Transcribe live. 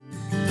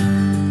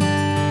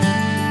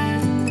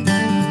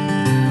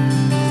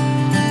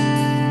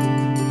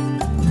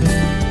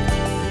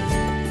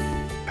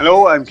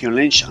Hello, I'm Kieran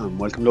Lynch and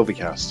welcome to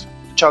Loveycast,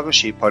 the Chocolate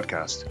Sheep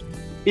podcast.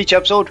 Each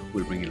episode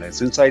will bring you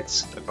latest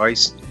insights,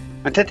 advice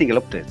and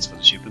technical updates for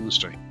the sheep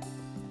industry.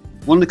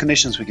 One of the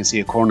conditions we can see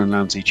occurring in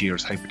lambs each year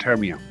is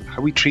hypothermia.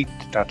 How we treat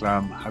that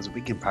lamb has a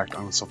big impact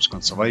on its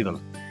subsequent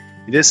survival.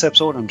 In this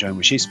episode, I'm joined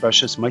with sheep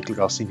specialist Michael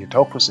Gosling to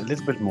talk to us a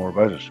little bit more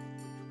about it.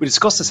 We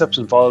discuss the steps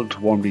involved to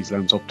warm these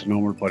lambs up to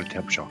normal body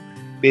temperature,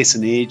 based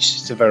on age,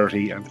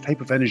 severity and the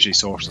type of energy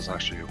source that's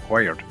actually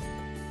required.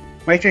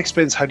 Michael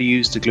explains how to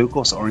use the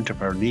glucose or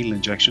intra-peritoneal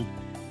injection,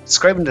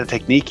 describing the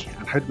technique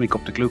and how to make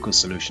up the glucose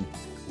solution,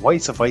 and why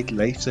it's a vital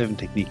life-saving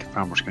technique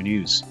farmers can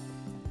use.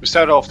 We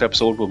start off the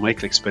episode with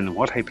Michael explaining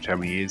what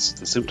hypothermia is,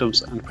 the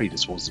symptoms and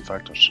predisposing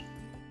factors.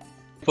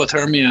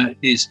 Hypothermia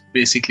is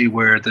basically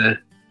where the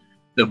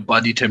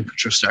body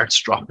temperature starts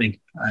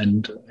dropping,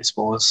 and I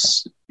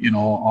suppose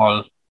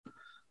all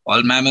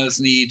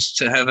mammals need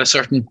to have a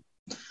certain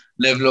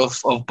level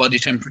of body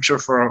temperature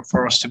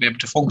for us to be able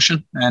to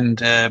function.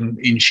 And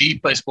in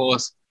sheep, I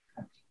suppose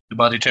the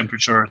body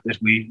temperature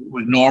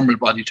normal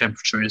body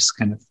temperature is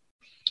kind of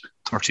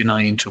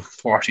 39 to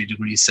 40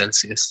 degrees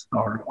Celsius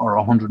or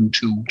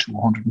 102 to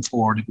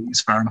 104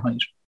 degrees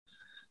Fahrenheit.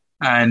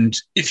 And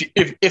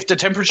if the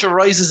temperature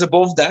rises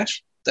above that,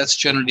 that's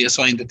generally a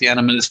sign that the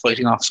animal is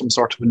fighting off some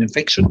sort of an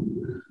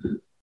infection.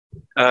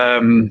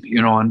 And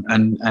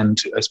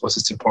I suppose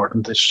it's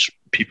important that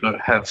people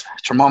have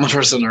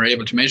thermometers and are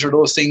able to measure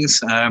those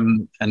things.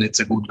 And it's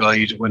a good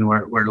guide when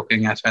we're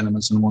looking at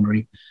animals and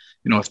wondering,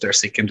 if they're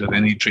sick and do they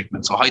need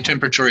treatment. So high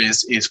temperature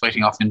is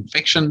fighting off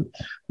infection.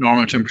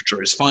 Normal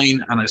temperature is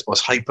fine. And I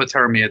suppose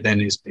hypothermia then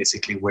is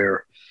basically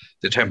where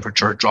the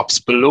temperature drops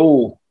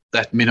below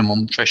that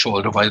minimum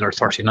threshold of either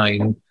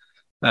 39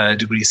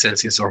 degrees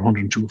Celsius or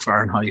 102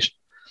 Fahrenheit.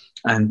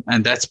 And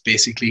that's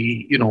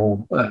basically,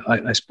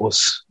 I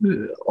suppose,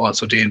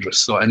 also dangerous.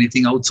 So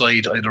anything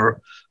outside,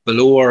 either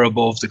below or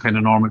above the kind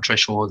of normal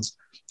thresholds,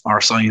 are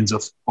signs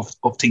of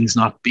things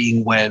not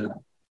being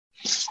well.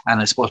 And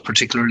I suppose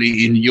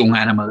particularly in young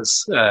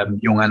animals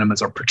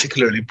are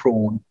particularly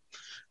prone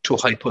to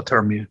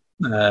hypothermia.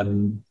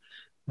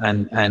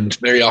 And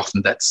very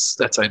often that's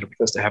either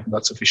because they haven't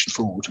got sufficient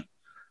food,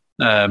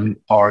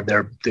 or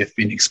they've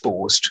been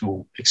exposed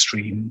to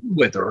extreme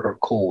weather or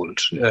cold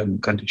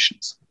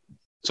conditions.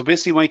 So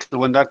basically, Michael,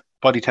 when that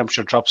body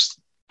temperature drops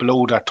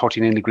below that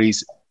 39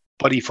 degrees,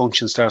 body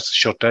function starts to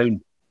shut down.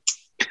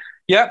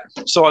 Yeah.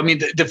 So, I mean,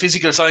 the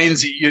physical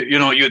signs,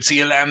 you'd see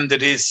a lamb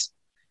that is,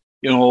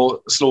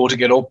 slow to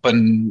get up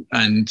and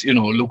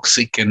look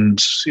sick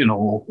and,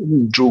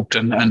 drooped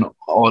and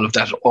all of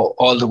that,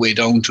 all the way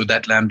down to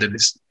that lamb that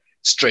is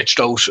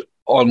stretched out,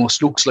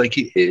 almost looks like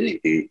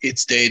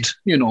it's dead,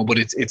 but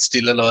it's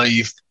still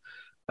alive.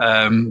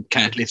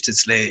 Can't lift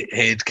its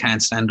head,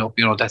 can't stand up.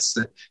 That's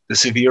the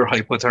severe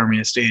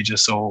hypothermia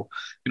stages. So,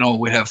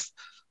 we have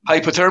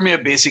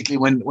hypothermia basically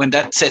when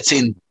that sets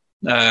in,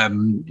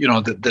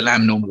 the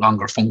lamb no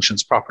longer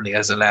functions properly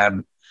as a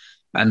lamb.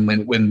 And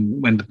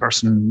when the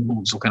person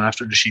who's looking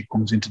after the sheep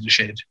comes into the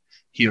shed,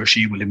 he or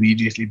she will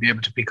immediately be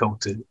able to pick out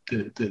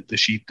the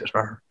sheep that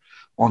are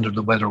under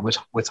the weather with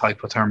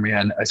hypothermia.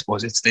 And I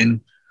suppose it's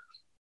then,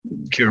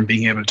 Kieran,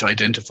 being able to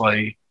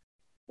identify,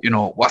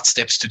 what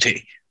steps to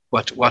take.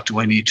 What do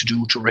I need to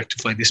do to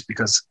rectify this?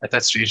 Because at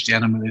that stage, the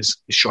animal is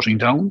shutting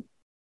down.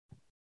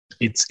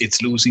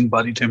 It's losing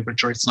body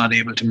temperature. It's not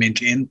able to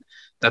maintain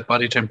that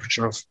body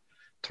temperature of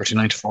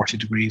 39 to 40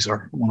 degrees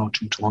or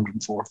 102 to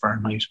 104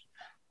 Fahrenheit.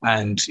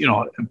 And,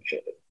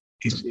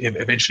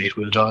 eventually it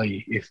will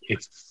die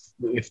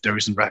if there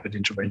isn't rapid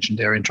intervention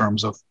there in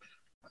terms of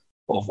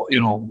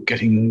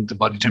getting the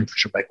body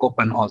temperature back up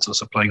and also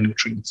supplying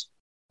nutrients.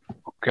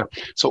 Okay,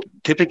 so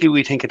typically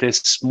we think of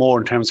this more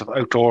in terms of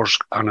outdoors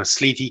on a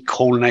sleety,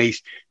 cold night,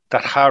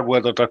 that hard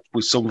weather that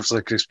some of us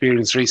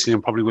experienced recently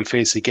and probably will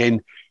face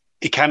again.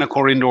 It can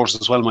occur indoors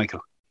as well,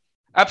 Michael.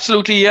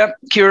 Absolutely, yeah,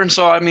 Kieran.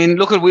 So, I mean,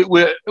 look at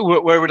where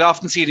we'd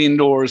often see it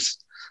indoors,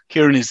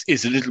 Kieran,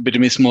 is a little bit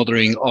of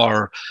mismothering,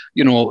 or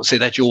say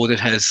that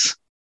that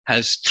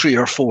has 3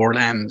 or 4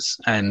 lambs,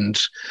 and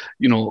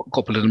a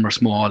couple of them are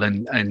small,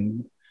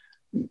 and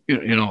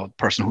the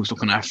person who's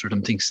looking after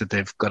them thinks that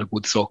they've got a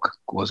good suck,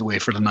 goes away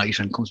for the night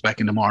and comes back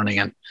in the morning,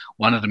 and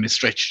one of them is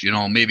stretched.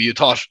 Maybe you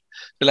thought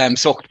the lamb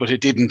sucked, but it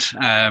didn't.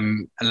 A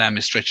lamb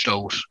is stretched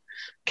out,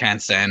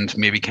 can't stand,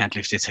 maybe can't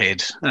lift its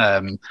head.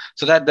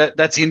 So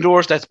that's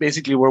indoors. That's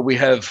basically where we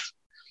have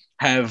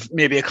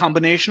maybe a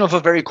combination of a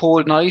very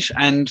cold night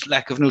and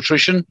lack of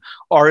nutrition,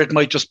 or it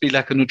might just be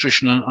lack of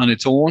nutrition on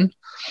its own.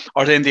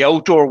 Or then the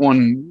outdoor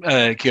one,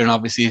 Kieran,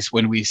 obviously, is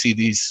when we see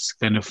these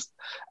kind of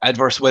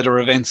adverse weather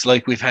events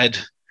like we've had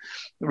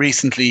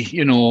recently,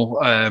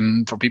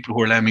 for people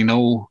who are lambing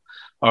now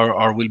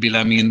or will be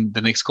lambing in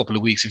the next couple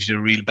of weeks. If you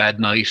have a real bad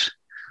night,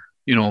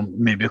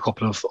 maybe a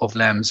couple of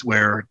lambs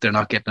where they're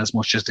not getting as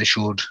much as they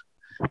should.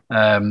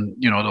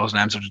 Those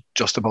lambs are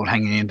just about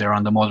hanging in there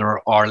on the mother,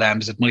 or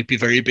lambs that might be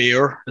very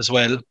bare as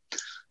well,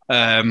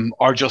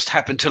 or just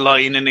happen to lie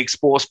in an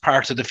exposed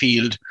part of the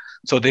field.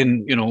 So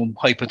then,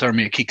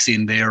 hypothermia kicks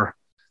in there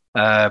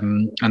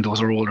And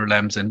those are older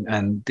lambs,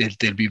 and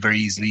they'll be very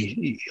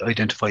easily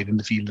identified in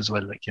the field as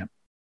well. Like, yeah.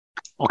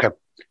 Okay.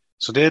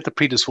 So they're the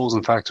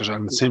predisposing factors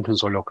and the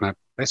symptoms we're looking at.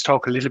 Let's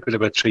talk a little bit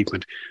about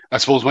treatment. I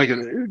suppose,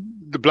 Michael,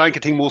 the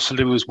blanket thing most will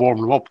do is warm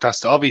them up.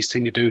 That's the obvious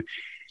thing to do.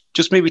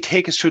 Just maybe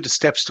take us through the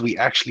steps that we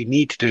actually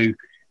need to do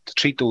to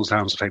treat those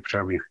lambs with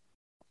hypothermia.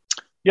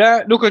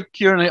 Yeah, look at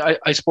Kieran.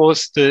 I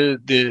suppose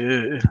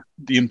the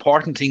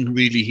important thing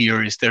really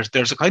here is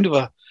there's a kind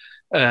of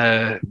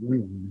a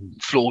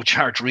flow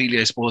chart, really,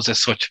 I suppose, as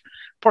such.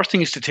 First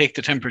thing is to take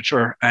the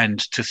temperature and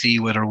to see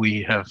whether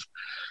we have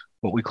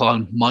what we call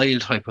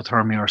mild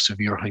hypothermia or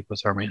severe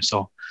hypothermia.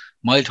 So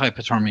mild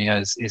hypothermia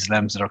is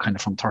lambs that are kind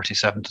of from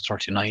 37 to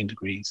 39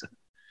 degrees.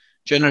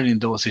 Generally, in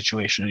those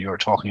situations, you're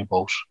talking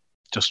about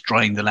just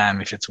drying the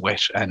lamb if it's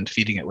wet and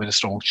feeding it with a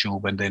stomach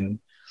tube and then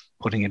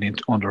putting it in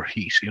under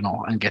heat,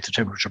 and get the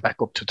temperature back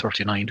up to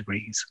 39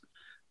 degrees.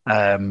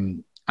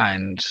 And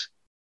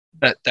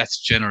that's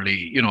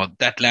generally,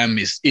 that lamb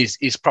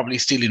is probably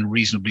still in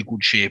reasonably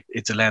good shape.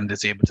 It's a lamb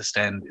that's able to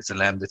stand. It's a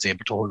lamb that's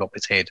able to hold up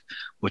its head,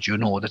 but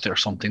that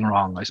there's something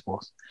wrong, I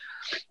suppose.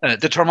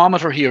 The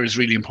thermometer here is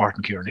really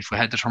important, Kieran. If we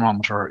had the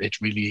thermometer,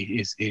 it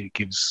really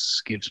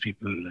gives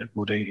people a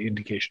good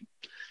indication.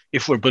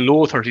 If we're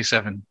below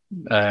 37,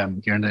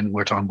 Kieran, then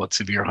we're talking about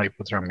severe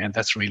hypothermia, and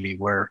that's really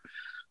where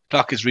the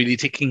clock is really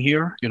ticking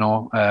here.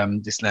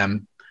 This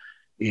lamb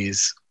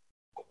is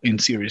in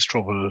serious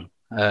trouble.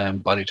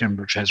 Body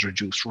temperature has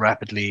reduced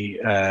rapidly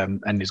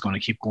and is going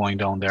to keep going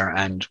down there,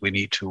 and we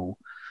need to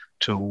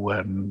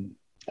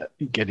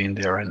get in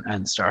there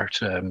and start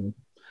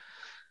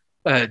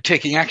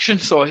taking action.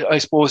 So I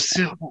suppose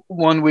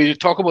when we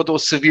talk about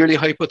those severely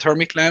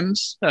hypothermic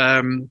lambs,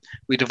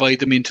 we divide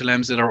them into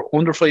lambs that are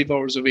under 5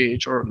 hours of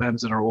age or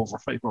lambs that are over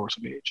 5 hours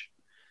of age.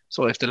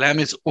 So if the lamb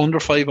is under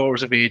 5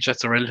 hours of age,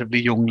 that's a relatively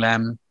young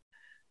lamb,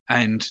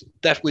 and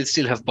that will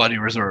still have body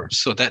reserves.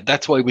 So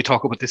that's why we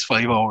talk about this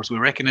 5 hours. We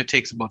reckon it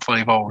takes about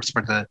 5 hours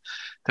for the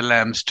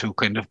lambs to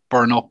kind of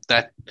burn up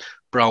that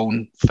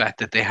brown fat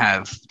that they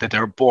have, that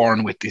they're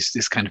born with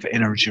this kind of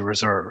energy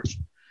reserve.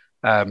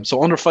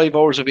 So under 5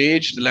 hours of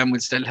age, the lamb will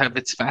still have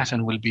its fat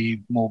and will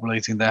be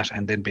mobilizing that.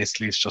 And then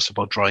basically it's just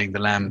about drying the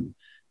lamb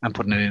and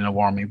putting it in a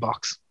warming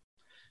box.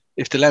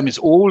 If the lamb is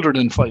older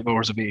than 5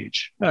 hours of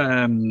age,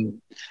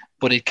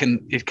 but it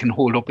can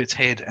hold up its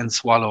head and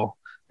swallow,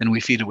 then we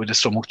feed it with a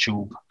stomach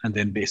tube and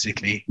then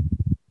basically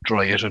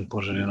dry it and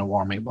put it in a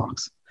warming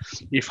box.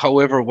 If,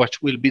 however, what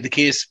will be the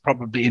case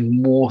probably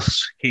in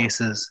most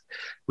cases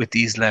with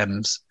these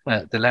lambs,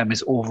 the lamb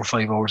is over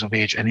 5 hours of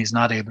age and is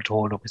not able to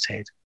hold up its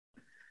head,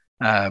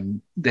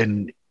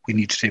 then we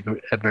need to take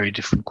a very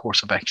different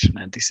course of action.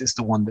 And this is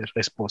the one that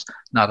I suppose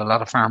not a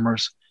lot of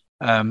farmers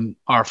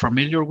are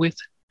familiar with.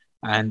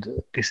 And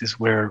this is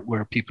where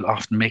people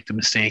often make the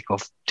mistake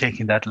of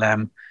taking that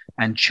lamb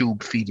and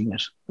tube feeding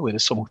it with a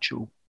stomach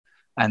tube.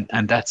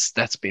 And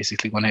that's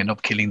basically going to end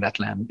up killing that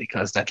lamb,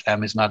 because that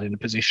lamb is not in a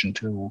position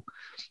to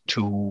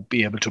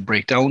be able to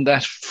break down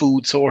that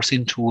food source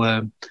into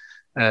an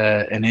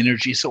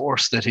energy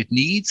source that it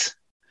needs.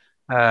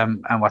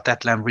 And what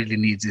that lamb really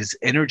needs is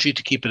energy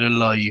to keep it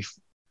alive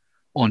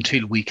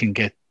until we can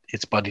get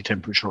its body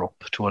temperature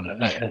up to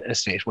a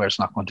state where it's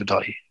not going to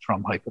die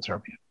from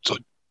hypothermia. So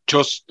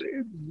just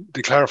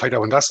to clarify that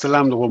one, that's the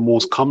lamb that we're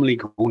most commonly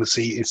going to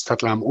see. It's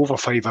that lamb over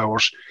 5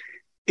 hours.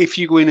 If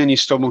you go in and you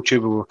stomach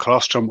tube it with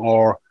colostrum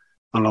or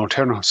an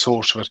alternative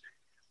source of it,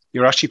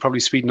 you're actually probably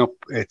speeding up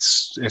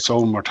its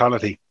own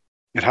mortality.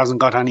 It hasn't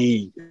got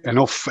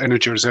enough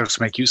energy reserves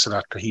to make use of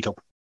that to heat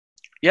up.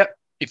 Yep.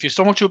 If you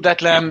stomach tube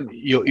that lamb,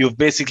 you've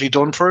basically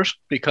done for it,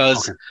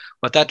 because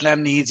what that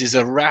lamb needs is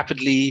a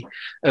rapidly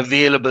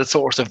available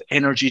source of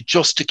energy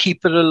just to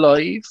keep it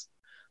alive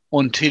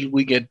until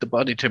we get the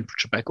body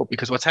temperature back up.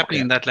 Because what's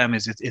happening in that lamb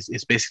is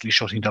it's basically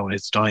shutting down,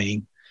 it's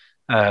dying.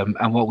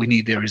 And what we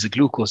need there is a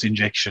glucose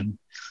injection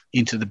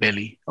into the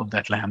belly of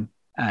that lamb.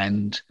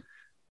 And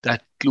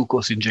that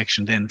glucose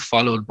injection then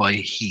followed by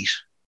heat,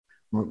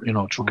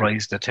 to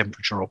rise the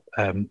temperature up,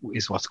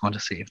 is what's going to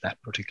save that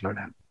particular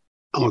lamb.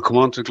 And we'll come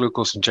on to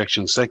glucose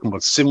injection in a second,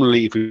 but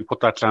similarly, if we put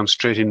that lamb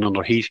straight in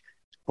under heat,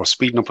 we're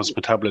speeding up its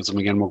metabolism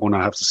again, we're going to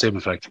have the same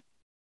effect.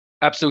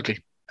 Absolutely.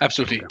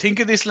 Okay. Think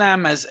of this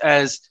lamb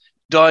as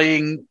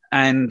dying,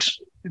 and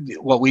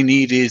what we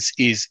need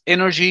is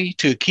energy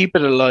to keep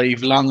it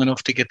alive long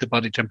enough to get the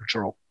body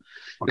temperature up.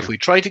 Okay. If we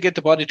try to get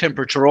the body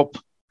temperature up,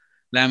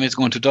 lamb is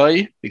going to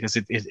die because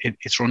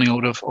it's running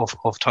out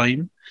of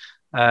time.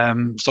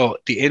 So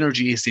the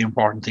energy is the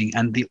important thing,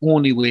 and the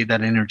only way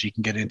that energy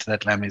can get into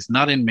that lamb is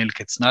not in milk,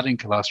 it's not in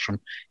colostrum,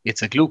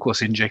 it's a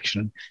glucose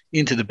injection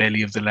into the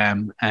belly of the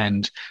lamb.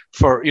 And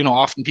for,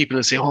 often people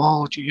will say,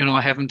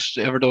 I haven't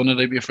ever done it,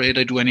 I'd be afraid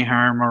I'd do any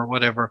harm or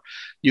whatever.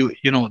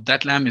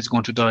 That lamb is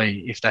going to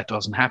die if that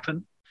doesn't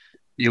happen.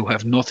 You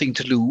have nothing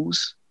to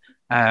lose.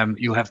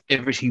 You have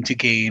everything to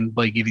gain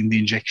by giving the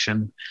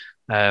injection,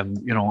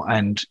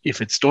 and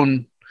if it's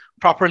done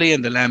properly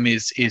and the lamb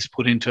is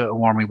put into a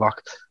warming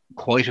box,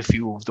 quite a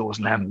few of those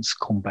lambs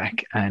come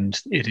back, and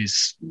it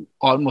is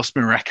almost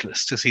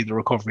miraculous to see the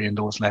recovery in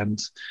those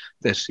lambs.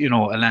 That, you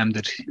know, a lamb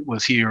that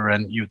was here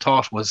and you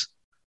thought was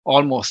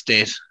almost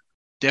dead,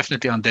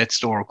 definitely on death's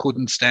door,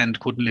 couldn't stand,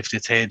 couldn't lift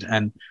its head,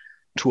 and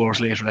 2 hours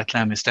later that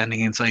lamb is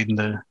standing inside in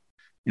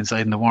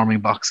the warming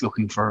box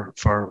looking for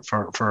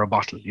a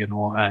bottle, you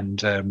know.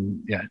 And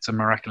yeah, it's a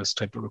miraculous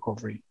type of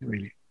recovery,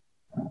 really.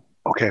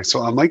 Okay,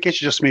 so I might get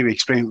you just maybe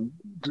explain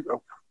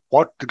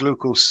what the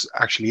glucose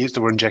actually is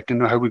that we're injecting,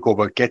 how we go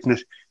about getting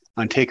it,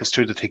 and take us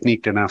through the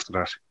technique then after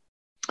that.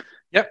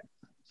 Yep.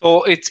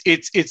 So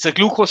it's a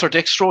glucose or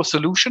dextrose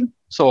solution.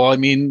 So I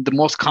mean, the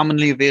most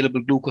commonly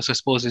available glucose, I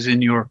suppose, is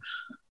in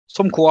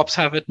some co-ops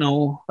have it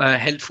now,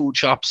 health food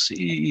shops,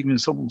 even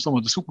some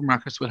of the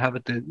supermarkets will have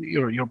it.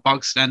 Your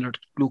bog standard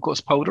glucose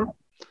powder.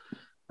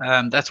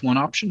 That's one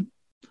option.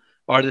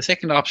 Or the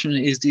second option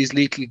is these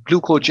little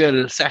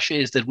glucogel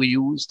sachets that we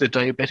use, that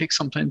diabetics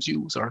sometimes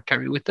use or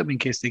carry with them in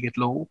case they get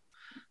low.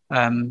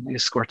 You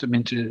squirt them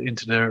into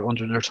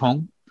under their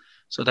tongue.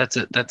 So that's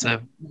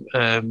a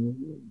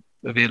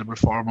available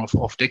form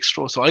of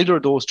dextrose. So either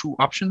of those two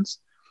options.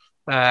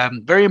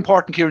 Very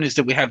important, Kieran, is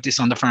that we have this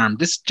on the farm.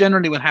 This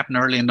generally will happen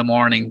early in the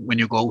morning when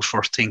you go out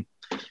first thing.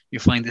 You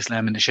find this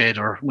lamb in the shed,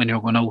 or when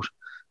you're going out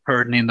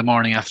herding in the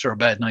morning after a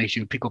bad night,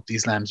 you pick up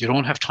these lambs. You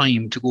don't have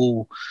time to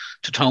go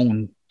to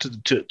town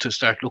to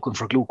start looking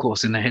for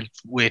glucose in the hill,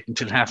 wait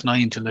until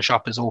 9:30 till the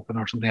shop is open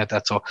or something like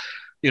that. So,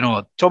 you know,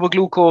 a tub of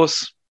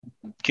glucose,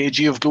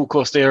 kg of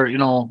glucose there, you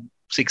know,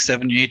 6,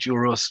 7, 8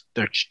 euros.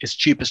 They're as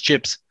cheap as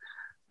chips.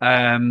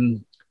 Have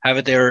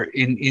it there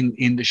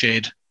in the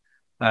shed.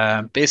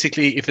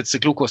 Basically, if it's the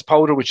glucose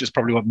powder, which is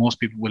probably what most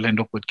people will end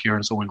up with,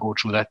 Kieran, so we'll go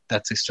through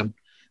that system.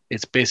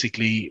 It's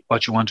basically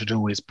what you want to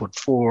do is put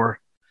 4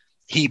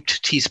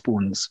 heaped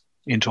teaspoons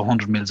into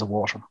 100 mils of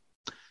water.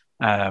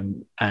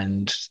 And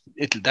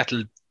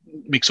that'll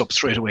mix up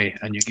straight away,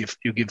 and you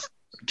give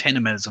 10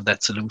 mls of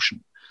that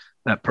solution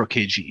per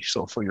kg.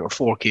 So for your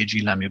 4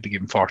 kg lamb, you'll be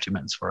giving 40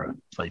 mils. For a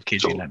 5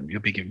 kg lamb,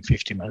 you'll be giving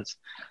 50 mils.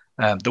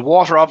 The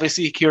water,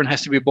 obviously, Kieran,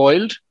 has to be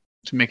boiled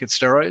to make it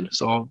sterile.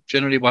 So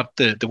generally what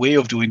the way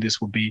of doing this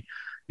would be,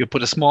 you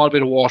put a small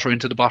bit of water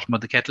into the bottom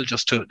of the kettle,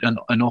 just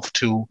enough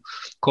to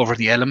cover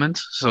the element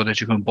so that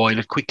you can boil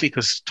it quickly,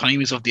 because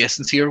time is of the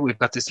essence here. We've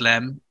got this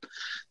lamb,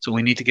 so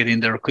we need to get in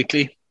there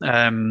quickly.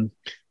 Boil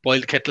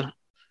the kettle,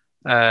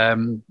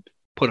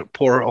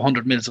 pour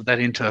 100 mils of that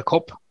into a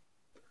cup,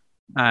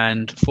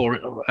 and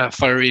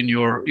fire in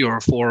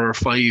your 4 or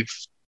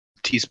 5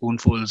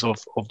 teaspoonfuls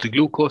of the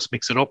glucose,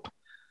 mix it up.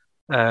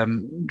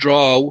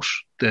 Draw out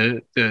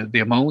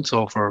the amount.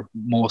 So for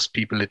most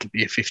people, it'll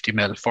be a 50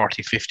 mils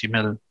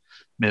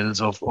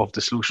of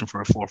the solution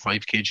for a 4 or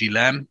 5 kg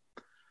lamb.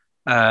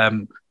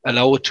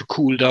 Allow it to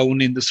cool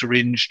down in the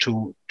syringe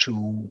to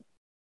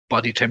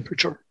body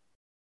temperature,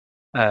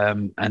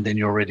 and then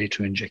you're ready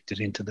to inject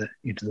it into the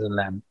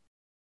lamb.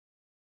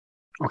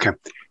 Okay,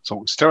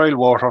 so sterile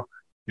water.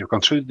 You've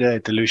gone through the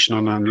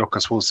dilution and look, I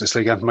suppose it's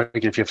like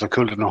if you have to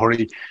cool it in a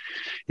hurry, you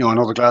know,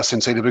 another glass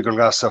inside a bigger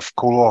glass of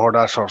cold water,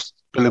 that, or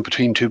fill in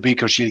between 2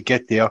 beakers, you'll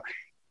get there.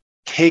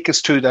 Take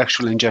us through the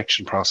actual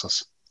injection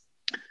process.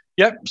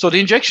 Yeah, so the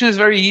injection is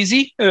very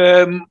easy.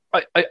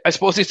 I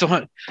suppose it's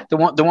the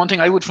one thing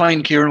I would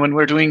find, Kieran, when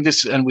we're doing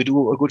this, and we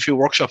do a good few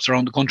workshops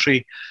around the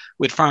country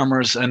with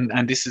farmers,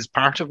 and this is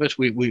part of it.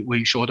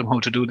 We show them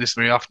how to do this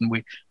very often.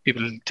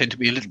 People tend to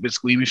be a little bit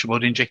squeamish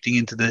about injecting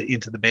into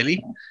the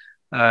belly.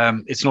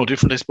 It's no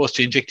different, I suppose,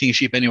 to injecting a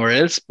sheep anywhere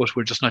else, but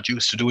we're just not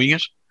used to doing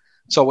it.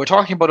 So we're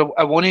talking about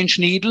a 1-inch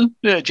needle,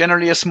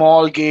 generally a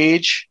small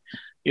gauge.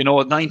 You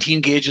know,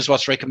 19 gauge is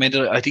what's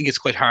recommended. I think it's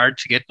quite hard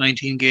to get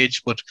 19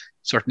 gauge, but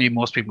certainly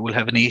most people will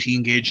have an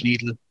 18 gauge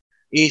needle.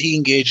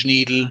 18 gauge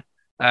needle,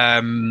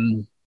 a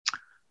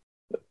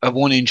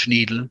 1-inch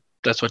needle.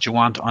 That's what you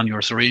want on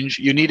your syringe.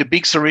 You need a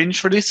big syringe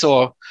for this.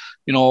 So,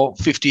 you know,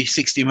 50,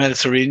 60 ml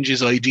syringe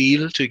is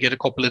ideal to get a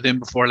couple of them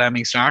before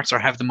lambing starts, or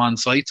have them on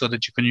site so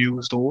that you can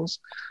use those.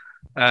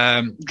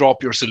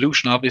 Drop your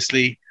solution,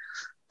 obviously.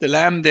 The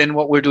lamb, then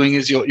what we're doing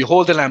is you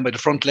hold the lamb by the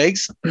front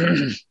legs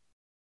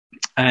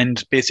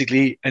and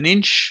basically 1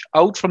 inch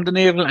out from the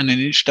navel and 1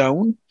 inch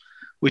down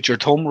with your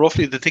thumb,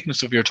 roughly the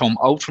thickness of your thumb,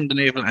 out from the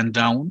navel and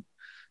down.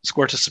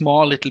 Squirt a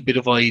small little bit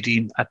of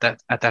iodine at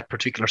that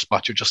particular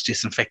spot. You're just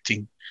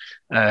disinfecting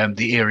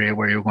the area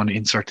where you're going to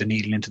insert the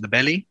needle into the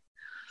belly.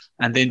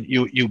 And then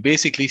you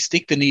basically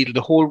stick the needle,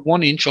 the whole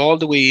 1 inch, all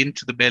the way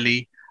into the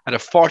belly at a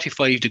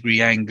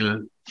 45-degree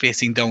angle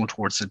facing down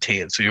towards the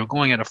tail. So you're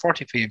going at a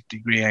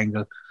 45-degree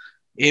angle,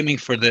 aiming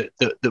for the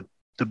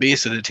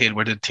base of the tail,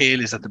 where the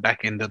tail is at the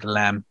back end of the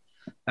lamb.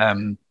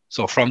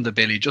 So from the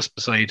belly, just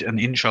beside 1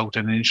 inch out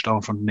and 1 inch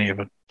down from the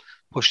navel,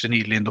 push the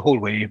needle in the whole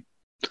way.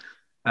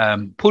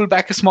 Pull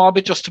back a small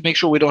bit just to make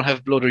sure we don't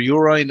have blood or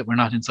urine, that we're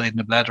not inside in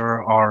the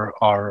bladder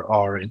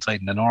or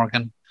inside in an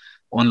organ.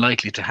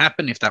 Unlikely to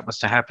happen. If that was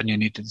to happen, you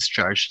need to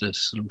discharge the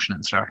solution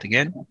and start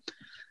again.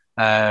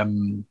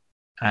 And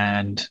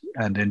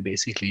then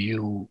basically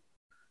you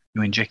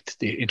inject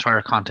the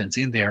entire contents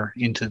in there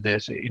into the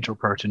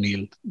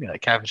intra-peritoneal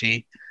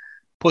cavity.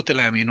 put the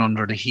lamb in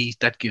under the heat.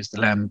 That gives the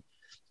lamb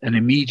an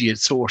immediate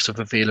source of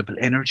available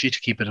energy to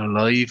keep it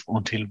alive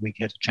until we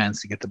get a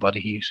chance to get the body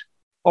heat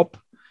up,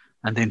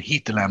 and then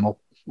heat the lamb up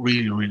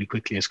really, really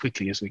quickly as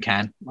we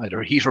can.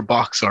 Either a heater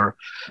box or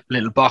a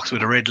little box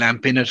with a red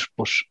lamp in it,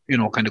 but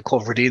kind of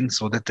covered in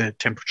so that the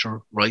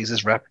temperature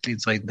rises rapidly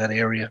inside that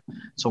area.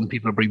 Some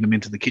people bring them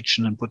into the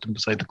kitchen and put them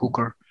beside the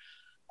cooker.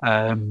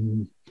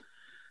 And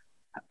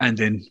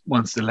then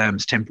once the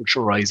lamb's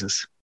temperature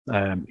rises,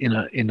 in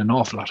an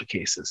awful lot of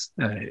cases,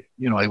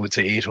 I would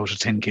say 8 out of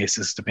 10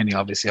 cases, depending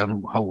obviously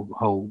on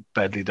how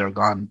badly they're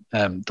gone,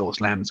 those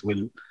lambs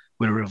will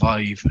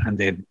revive, and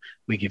then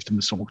we give them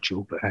a stomach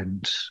tube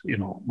and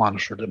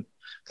monitor them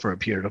for a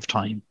period of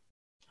time,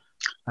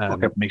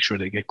 make sure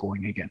they get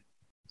going again.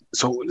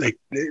 So, like,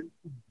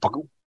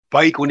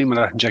 by going in with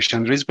that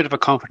injection, there is a bit of a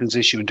confidence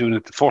issue in doing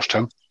it the first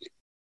time.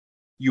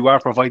 You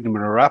are providing them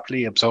with a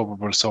rapidly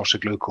absorbable source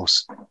of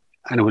glucose,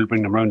 and it will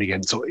bring them around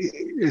again. So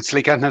it's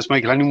like anything else,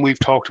 Michael. I mean, we've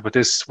talked about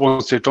this.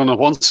 Once they've done it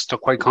once, they're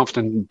quite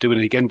confident in doing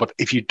it again. But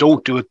if you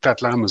don't do it,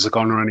 that lamb is a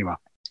goner anyway.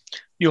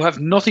 You have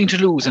nothing to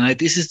lose, and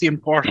this is the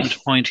important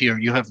point here.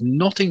 You have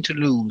nothing to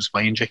lose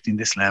by injecting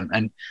this lamb,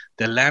 and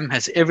the lamb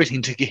has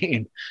everything to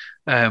gain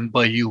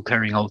by you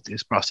carrying out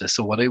this process.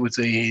 So what I would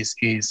say is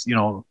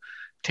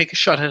take a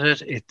shot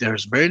at it.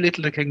 There's very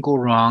little that can go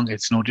wrong.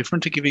 It's no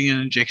different to giving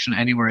an injection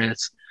anywhere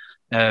else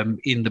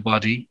in the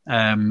body.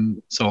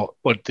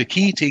 But the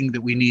key thing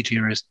that we need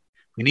here is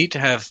we need to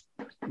have,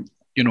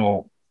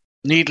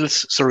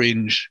 needles,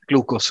 syringe,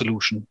 glucose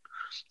solution,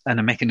 and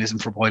a mechanism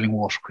for boiling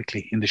water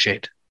quickly in the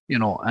shed.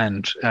 So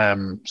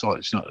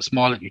it's a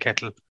small little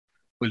kettle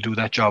will do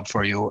that job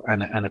for you,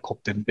 and a cup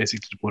then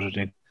basically to put it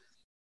in.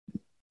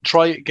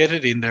 Get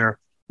it in there.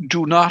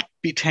 Do not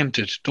be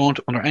tempted. Don't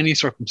under any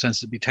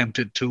circumstances be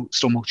tempted to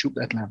stomach tube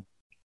that lamb.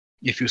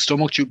 If you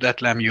stomach tube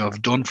that lamb, you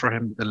have done for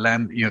him. The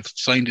lamb, you have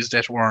signed his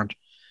death warrant.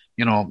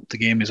 The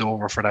game is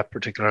over for that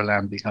particular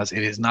lamb, because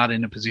it is not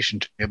in a position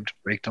to be able to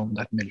break down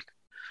that milk.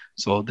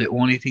 So the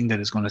only thing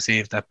that is going to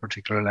save that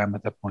particular lamb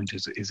at that point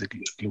is a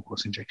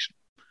glucose injection.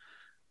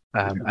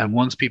 And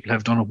once people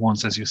have done it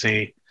once, as you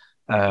say,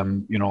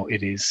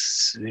 it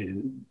is,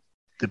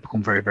 they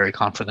become very, very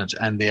confident,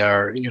 and they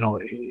are,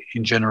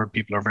 in general,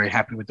 people are very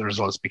happy with the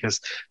results,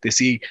 because they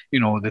see,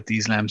 that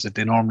these lambs that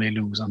they normally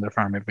lose on their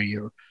farm every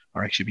year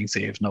are actually being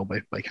saved now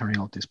by carrying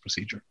out this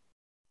procedure.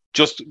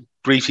 Just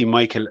briefly,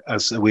 Michael,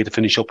 as a way to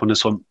finish up on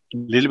this one, a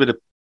little bit of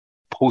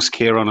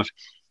post-care on it.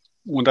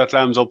 When that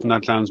lamb's up and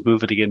that lamb's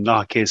moving again, in a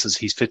lot of cases,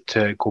 he's fit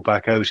to go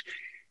back out.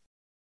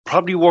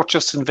 Probably worth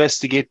just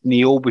investigating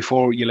the O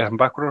before you let him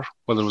back with her,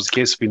 whether it was a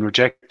case of being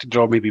rejected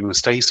or maybe a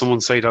mistake. Someone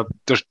said that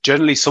there's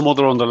generally some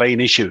other underlying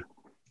issue.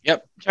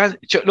 Yep.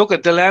 Look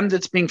at the lamb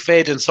that's being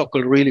fed and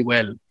suckled really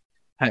well,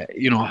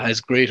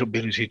 has great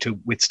ability to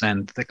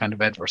withstand the kind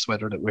of adverse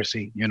weather that we're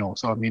seeing,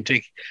 So, I mean,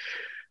 take,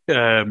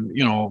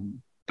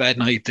 bad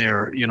night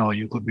there,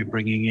 you could be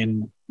bringing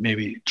in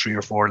maybe 3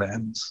 or 4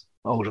 lambs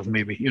out of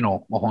maybe,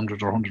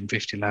 100 or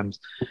 150 lambs.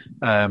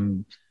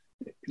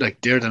 Like,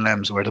 they're the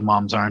lambs where the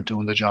moms aren't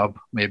doing the job,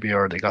 maybe,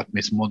 or they got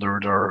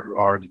mismothered,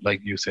 or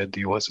like you said,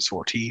 the ewe has a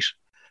sore teat.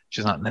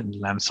 She's not letting the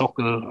lamb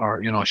suckle,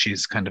 or,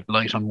 she's kind of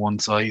light on one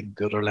side,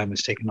 the other lamb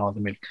is taking all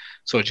the milk.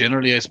 So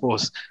generally, I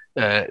suppose,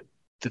 the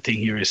thing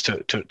here is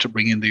to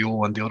bring in the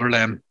ewe and the other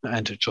lamb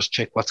and to just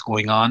check what's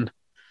going on,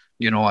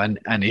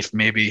 and if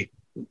maybe,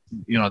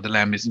 the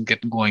lamb isn't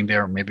getting going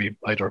there, maybe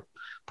either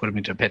put him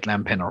into a pet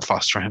lamb pen or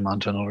foster him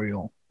onto another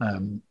ewe.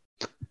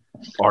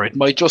 Or it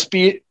might just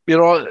be,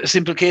 a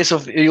simple case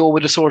of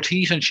with a sore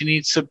teat, and she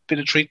needs a bit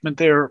of treatment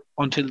there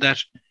until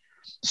that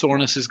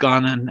soreness is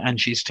gone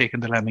and she's taken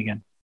the lamb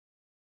again.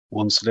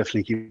 One's to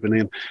definitely keep an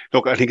eye on.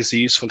 Look, I think it's a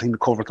useful thing to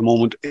cover at the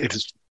moment. It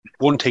is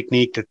one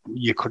technique that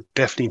you could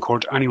definitely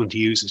encourage anyone to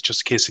use. It's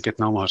just a case of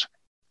getting on with it.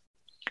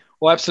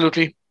 Oh,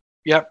 absolutely.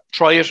 Yeah,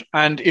 try it.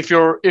 And if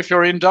you're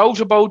in doubt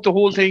about the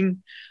whole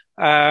thing,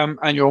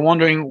 and you're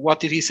wondering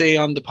what did he say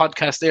on the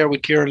podcast there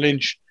with Kieran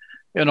Lynch,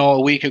 a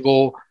week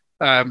ago,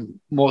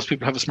 most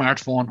people have a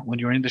smartphone. When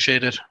you're in the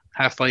shed at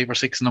 5:30 or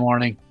 6 in the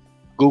morning,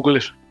 Google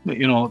it.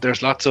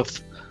 There's lots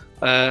of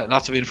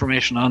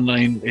information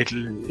online. If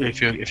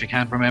you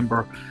can't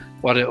remember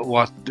what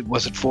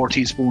was it, 4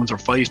 teaspoons or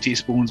 5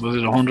 teaspoons, was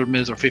it 100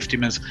 mils or 50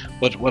 mils?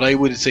 But what I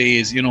would say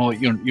is, you're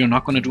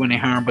not going to do any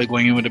harm by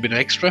going in with a bit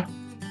extra.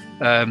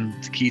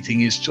 The key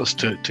thing is just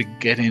to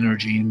get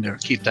energy in there,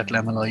 keep that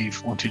lamb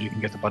alive until you can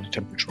get the body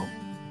temperature up.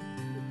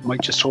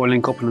 Might just throw a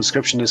link up in the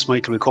description. This,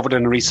 Michael, we covered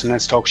in a recent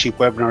Let's Talk Sheep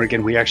webinar.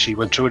 Again, we actually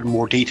went through it in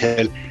more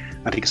detail.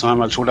 I think it's on.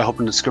 I'll throw that up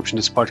in the description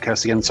of this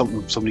podcast again,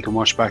 something somebody can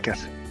watch back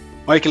at.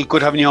 Michael,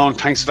 good having you on.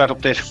 Thanks for that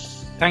update.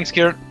 Thanks,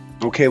 Kieran.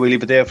 Okay, we'll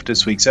leave it there for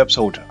this week's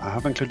episode. I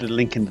have included a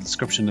link in the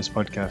description of this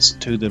podcast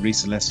to the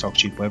recent Let's Talk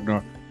Sheep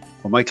webinar,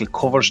 where Michael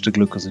covers the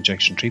glucose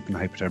injection treatment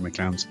of hypothermic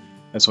lambs,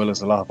 as well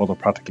as a lot of other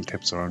practical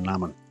tips around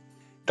lambing.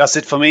 That's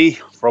it for me.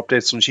 For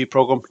updates on the sheep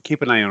programme,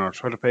 keep an eye on our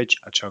Twitter page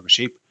at Teagasc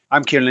Sheep.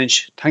 I'm Kieran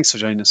Lynch. Thanks for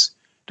joining us.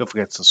 Don't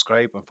forget to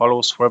subscribe and follow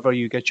us wherever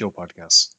you get your podcasts.